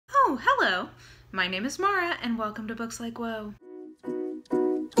Oh, hello! My name is Mara, and welcome to Books Like Whoa.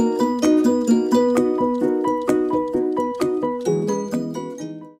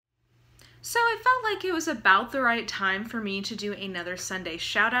 So I felt like it was about the right time for me to do another Sunday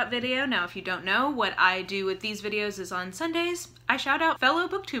shout out video. Now, if you don't know, what I do with these videos is on Sundays, I shout out fellow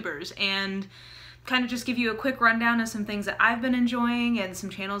booktubers and kind of just give you a quick rundown of some things that I've been enjoying and some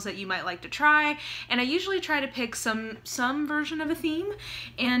channels that you might like to try. And I usually try to pick some version of a theme.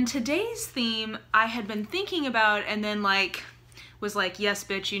 And today's theme I had been thinking about and then was like, yes,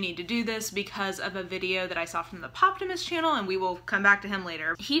 bitch, you need to do this because of a video that I saw from the Booktuber channel, and we will come back to him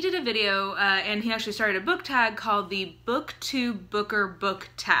later. He did a video, and he actually started a book tag called the Booktube Booker Book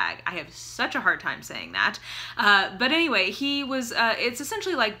Tag. I have such a hard time saying that. But anyway, he was, it's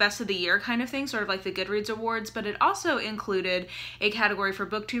essentially like best of the year kind of thing, sort of like the Goodreads awards, but it also included a category for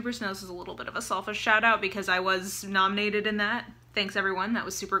booktubers. Now this is a little bit of a selfish shout out because I was nominated in that. Thanks everyone, that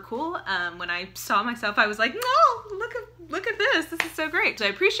was super cool. When I saw myself, I was like, no, look at this is so great. So I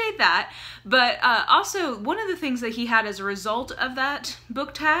appreciate that. But also, one of the things that he had as a result of that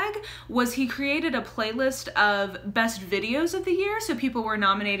book tag was he created a playlist of best videos of the year. So people were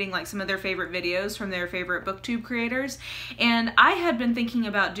nominating like some of their favorite videos from their favorite Booktube creators. And I had been thinking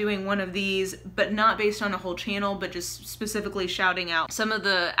about doing one of these, but not based on a whole channel, but just specifically shouting out some of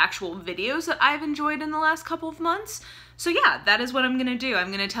the actual videos that I've enjoyed in the last couple of months. So yeah, that is what I'm gonna do.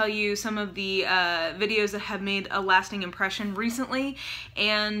 I'm gonna tell you some of the videos that have made a lasting impression recently,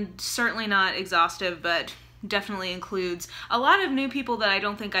 and certainly not exhaustive, but definitely includes a lot of new people that I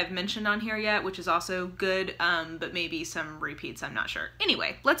don't think I've mentioned on here yet, which is also good, but maybe some repeats, I'm not sure.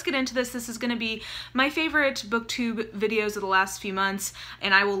 Anyway, let's get into this. This is gonna be my favorite Booktube videos of the last few months,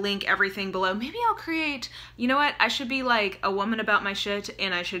 and I will link everything below. Maybe I'll create, you know what, I should be like a woman about my shit,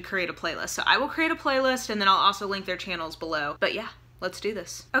 and I should create a playlist. So I will create a playlist, and then I'll also link their channels below. But yeah, let's do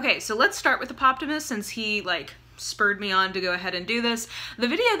this. Okay, so let's start with the Booktuber since he spurred me on to go ahead and do this. The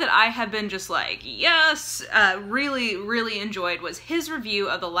video that I have been just like, yes, really enjoyed was his review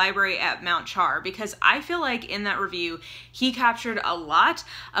of the library at Mount Char, because I feel like in that review, he captured a lot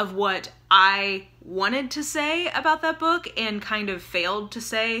of what I wanted to say about that book and kind of failed to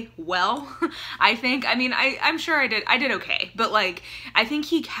say well. I think, I mean, I'm sure I did okay, but like, I think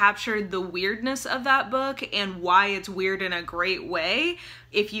he captured the weirdness of that book and why it's weird in a great way,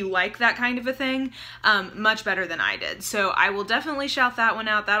 if you like that kind of a thing, much better than I did. So I will definitely shout that one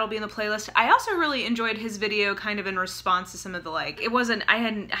out. That'll be in the playlist. I also really enjoyed his video kind of in response to some of the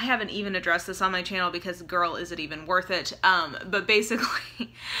I haven't even addressed this on my channel because girl, is it even worth it? But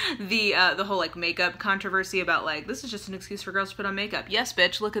basically the whole makeup controversy about this is just an excuse for girls to put on makeup. Yes,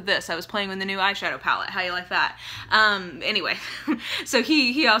 bitch, look at this. I was playing with the new eyeshadow palette. How you like that? Anyway, so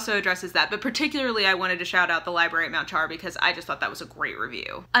he also addresses that, but particularly I wanted to shout out the library at Mount Char because I just thought that was a great review.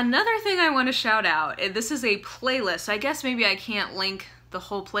 Another thing I want to shout out, this is a playlist. I guess maybe I can't link the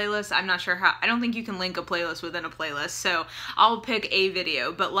whole playlist. I'm not sure how. I don't think you can link a playlist within a playlist, so I'll pick a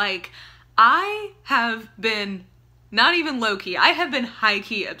video. But I have been, not even low-key, I have been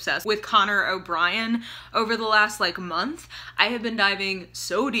high-key obsessed with Connor O'Brien over the last month. I have been diving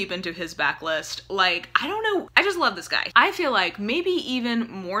so deep into his backlist. I don't know, I just love this guy. I feel like maybe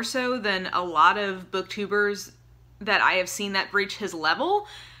even more so than a lot of booktubers that I have seen that reach his level.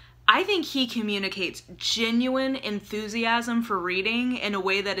 I think he communicates genuine enthusiasm for reading in a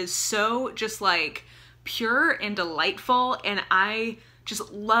way that is so just pure and delightful, and I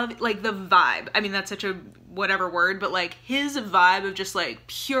just love the vibe. I mean, that's such a whatever word, but his vibe of just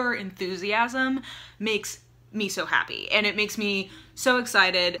pure enthusiasm makes me so happy, and it makes me so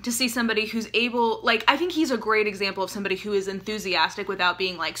excited to see somebody who's able, I think he's a great example of somebody who is enthusiastic without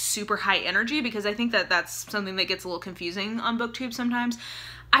being super high energy, because I think that that's something that gets a little confusing on Booktube sometimes.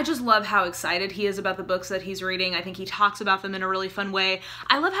 I just love how excited he is about the books that he's reading. I think he talks about them in a really fun way.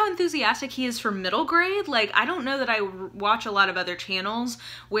 I love how enthusiastic he is for middle grade. I don't know that I watch a lot of other channels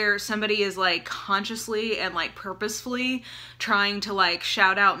where somebody is consciously and purposefully trying to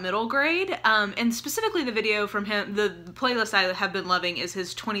shout out middle grade. And specifically the video from him, the playlist I have been loving is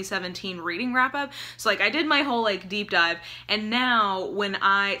his 2017 reading wrap up. So I did my whole kind of dive, and now when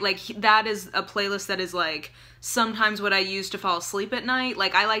I, that is a playlist that is sometimes what I use to fall asleep at night.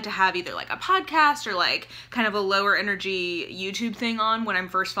 I like to have either a podcast or kind of a lower energy YouTube thing on when I'm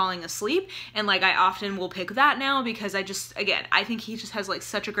first falling asleep. And I often will pick that now because I just, again, I think he just has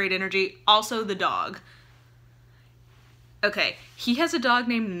such a great energy. Also the dog. Okay, he has a dog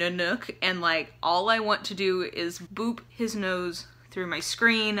named Nanook, and all I want to do is boop his nose through my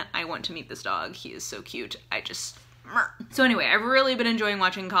screen. I want to meet this dog. He is so cute. I just, So anyway, I've really been enjoying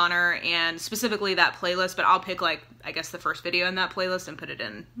watching Connor, and specifically that playlist, but I'll pick like, I guess the first video in that playlist and put it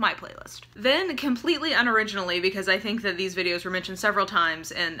in my playlist. Then, completely unoriginally, because I think that these videos were mentioned several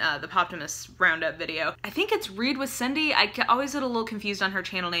times in the Poptimus Roundup video, I think it's Read with Cindy. I always get a little confused on her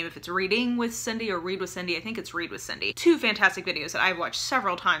channel name if it's Reading with Cindy or Read with Cindy. I think it's Read with Cindy. Two fantastic videos that I've watched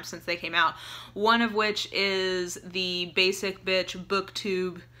several times since they came out. One of which is the Basic Bitch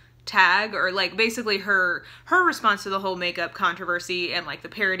Booktube tag, or like basically her response to the whole makeup controversy and like the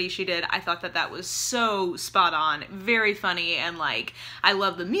parody she did. I thought that that was so spot on, very funny, and like I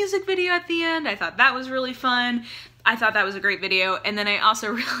love the music video at the end. I thought that was really fun. I thought that was a great video. And then I also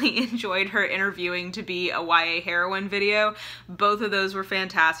really enjoyed her interviewing to be a YA heroine video. Both of those were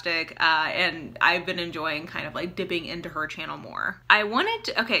fantastic, and I've been enjoying kind of like dipping into her channel more.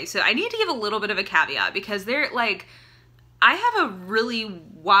 Okay, so I need to give a little bit of a caveat, because they're like, I have a really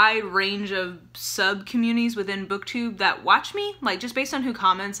wide range of sub-communities within Booktube that watch me, like just based on who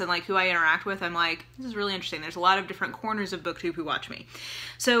comments and like who I interact with. I'm like, this is really interesting. There's a lot of different corners of Booktube who watch me.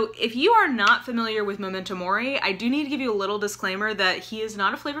 So if you are not familiar with Memento Mori, I do need to give you a little disclaimer that he is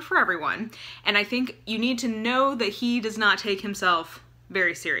not a flavor for everyone. And I think you need to know that he does not take himself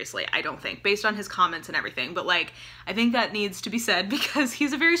very seriously, I don't think, based on his comments and everything. But like, I think that needs to be said, because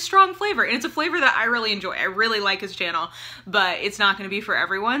he's a very strong flavor, and it's a flavor that I really enjoy. I really like his channel, but it's not going to be for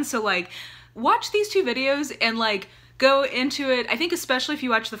everyone. So like, watch these two videos and like go into it. I think especially if you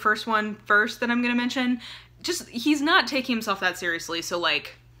watch the first one first that I'm going to mention, just, he's not taking himself that seriously. So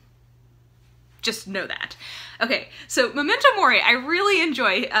like, just know that. Okay, so Memento Mori, I really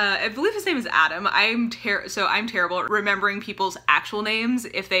enjoy. I believe his name is Adam. I'm terrible at remembering people's actual names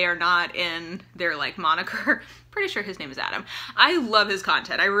if they are not in their like moniker. Pretty sure his name is Adam. I love his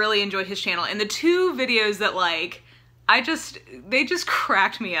content. I really enjoy his channel. And the two videos that like, they just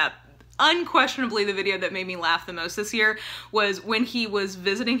cracked me up. Unquestionably, the video that made me laugh the most this year was when he was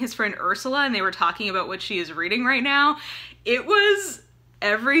visiting his friend Ursula and they were talking about what she is reading right now. It was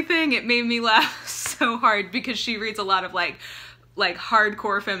everything. It made me laugh so hard, because she reads a lot of like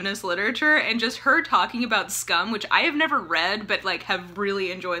hardcore feminist literature, and just her talking about Scum, which I have never read but like have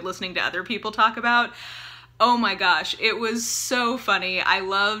really enjoyed listening to other people talk about. Oh my gosh, it was so funny. I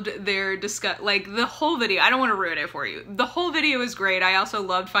loved their like the whole video. I don't want to ruin it for you. The whole video is great. I also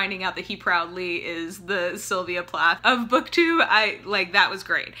loved finding out that he proudly is the Sylvia Plath of Booktube. That was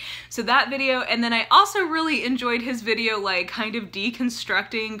great. So that video, and then I also really enjoyed his video like kind of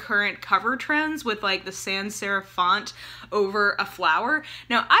deconstructing current cover trends with like the sans serif font over a flower.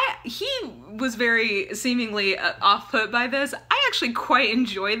 Now he was very seemingly off-put by this. I actually quite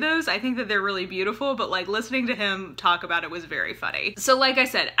enjoy those. I think that they're really beautiful, but like listening to him talk about it was very funny. So like I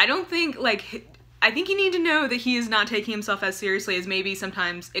said, I think you need to know that he is not taking himself as seriously as maybe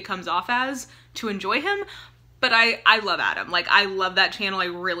sometimes it comes off as to enjoy him. But I love Adam. Like, I love that channel. I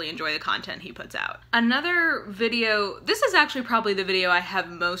really enjoy the content he puts out. Another video, this is actually probably the video I have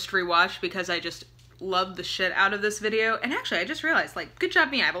most rewatched, because I just love the shit out of this video. And actually, I just realized, like, good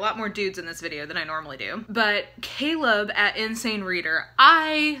job me. I have a lot more dudes in this video than I normally do. But Caleb at Insane Reader,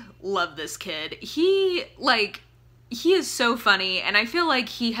 I love this kid. He is so funny, and I feel like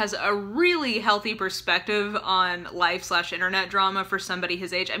he has a really healthy perspective on life/internet drama for somebody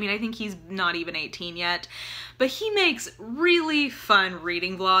his age. I mean, I think he's not even 18 yet, but he makes really fun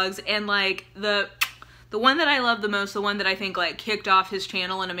reading vlogs, and like the one that I love the most, the one that I think like kicked off his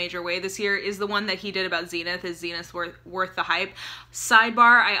channel in a major way this year, is the one that he did about Zenith. Is Zenith worth the hype?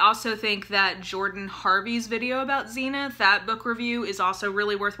 Sidebar, I also think that Jordan Harvey's video about Zenith, that book review, is also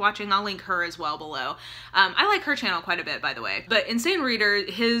really worth watching. I'll link her as well below. I like her channel quite a bit, by the way. But Insane Reader,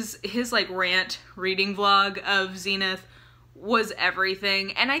 his like rant reading vlog of Zenith was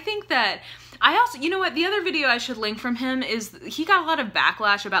everything. And I think that you know what, the other video I should link from him is, he got a lot of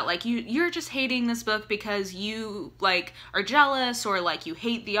backlash about like, you're just hating this book because you like are jealous, or like you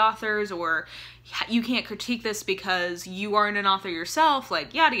hate the authors, or you can't critique this because you aren't an author yourself,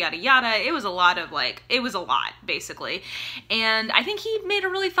 like yada yada yada. It was a lot, basically. And I think he made a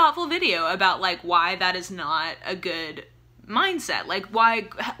really thoughtful video about like why that is not a good mindset, like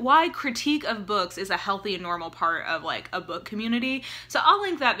why critique of books is a healthy and normal part of like a book community. So I'll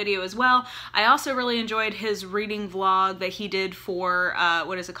link that video as well. I also really enjoyed his reading vlog that he did for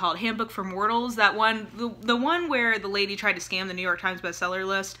what is it called, Handbook for Mortals, that one, the one where the lady tried to scam the New York Times bestseller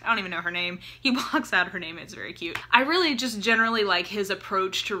list. I don't even know her name. He blocks out her name. It's very cute. I really just generally like his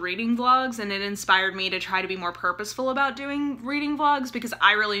approach to reading vlogs, and it inspired me to try to be more purposeful about doing reading vlogs, because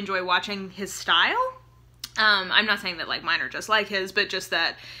I really enjoy watching his style. I'm not saying that like mine are just like his, but just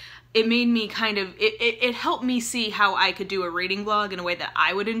that it made me kind of, it helped me see how I could do a reading vlog in a way that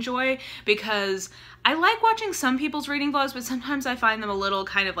I would enjoy, because I like watching some people's reading vlogs, but sometimes I find them a little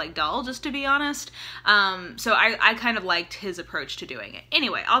kind of like dull, just to be honest. So I kind of liked his approach to doing it.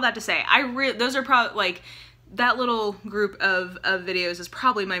 Anyway, all that to say, those are probably like, that little group of videos is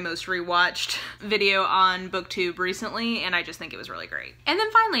probably my most rewatched video on Booktube recently, and I just think it was really great. And then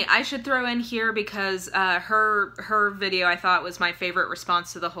finally, I should throw in here, because her video I thought was my favorite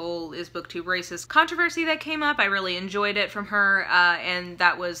response to the whole "is Booktube racist" controversy that came up. I really enjoyed it from her, and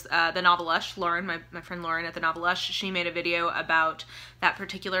that was the Novelush, Lauren, my friend Lauren at the Novelush. She made a video about that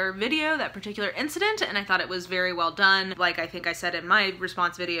particular incident, and I thought it was very well done. Like I think I said in my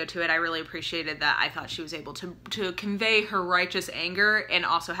response video to it, I really appreciated that. I thought she was able to convey her righteous anger and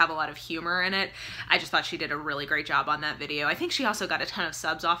also have a lot of humor in it. I just thought she did a really great job on that video. I think she also got a ton of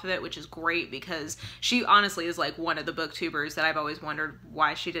subs off of it, which is great, because she honestly is like one of the booktubers that I've always wondered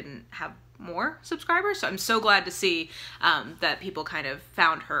why she didn't have more subscribers. So I'm so glad to see that people kind of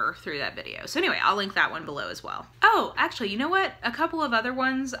found her through that video. So anyway, I'll link that one below as well. Oh, actually, you know what? A couple of other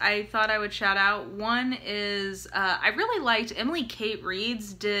ones I thought I would shout out. One is, I really liked Emily Kate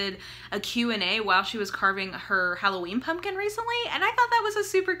Reeds did a Q&A while she was carving her Halloween pumpkin recently, and I thought that was a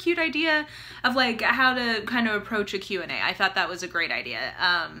super cute idea of like how to kind of approach a Q&A. I thought that was a great idea.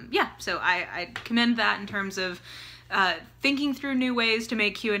 Yeah, so I commend that in terms of thinking through new ways to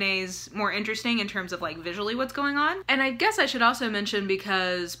make Q&As more interesting in terms of like visually what's going on. And I guess I should also mention,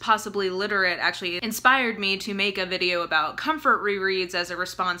 because Possibly Literate actually inspired me to make a video about comfort rereads as a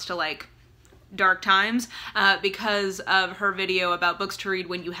response to like dark times, because of her video about books to read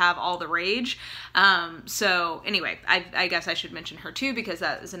when you have all the rage. So anyway, I guess I should mention her too, because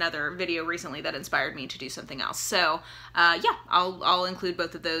that is another video recently that inspired me to do something else. So yeah, I'll include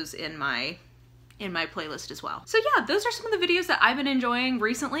both of those in my playlist as well. So yeah, those are some of the videos that I've been enjoying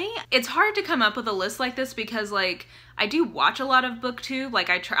recently. It's hard to come up with a list like this, because like I do watch a lot of Booktube. Like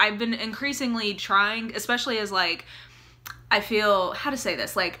I've been increasingly trying, especially as like, I feel, how to say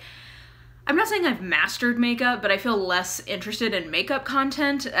this, like, I'm not saying I've mastered makeup, but I feel less interested in makeup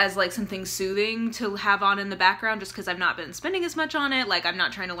content as like something soothing to have on in the background, just because I've not been spending as much on it. Like I'm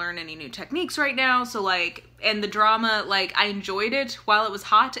not trying to learn any new techniques right now. So like, and the drama, like I enjoyed it while it was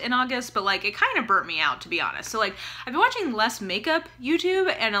hot in August, but like it kind of burnt me out, to be honest. So like I've been watching less makeup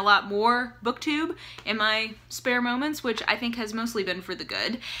YouTube and a lot more Booktube in my spare moments, which I think has mostly been for the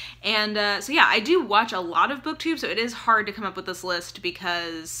good. And so yeah, I do watch a lot of Booktube, so it is hard to come up with this list,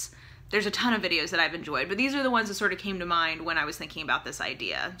 because there's a ton of videos that I've enjoyed, but these are the ones that sort of came to mind when I was thinking about this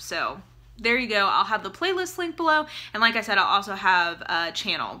idea. So there you go. I'll have the playlist link below, and like I said, I'll also have a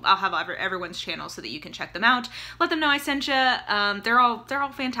channel. I'll have everyone's channel so that you can check them out. Let them know I sent you. They're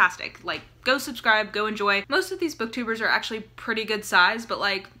all fantastic. Like, go subscribe, go enjoy. Most of these booktubers are actually pretty good size, but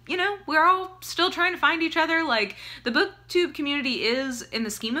like, you know, we're all still trying to find each other. Like, the booktube community is, in the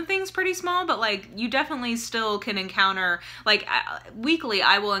scheme of things, pretty small, but like, you definitely still can encounter, like, weekly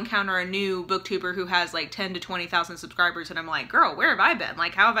I will encounter a new booktuber who has like 10 to 20,000 subscribers, and I'm like, girl, where have I been?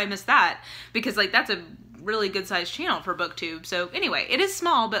 Like, how have I missed that? Because like, that's a really good sized channel for Booktube. So anyway, it is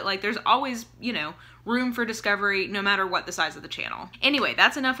small, but like, there's always, you know, room for discovery no matter what the size of the channel. Anyway,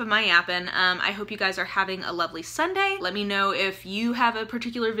 that's enough of my yapping. I hope you guys are having a lovely Sunday. Let me know if you have a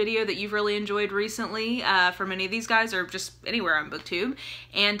particular video that you've really enjoyed recently from any of these guys, or just anywhere on Booktube,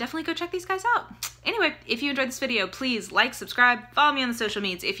 and definitely go check these guys out. Anyway, if you enjoyed this video, please like, subscribe, follow me on the social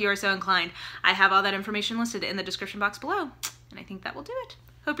medias if you are so inclined. I have all that information listed in the description box below, and I think that will do it.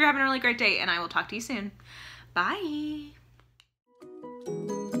 Hope you're having a really great day, and I will talk to you soon. Bye!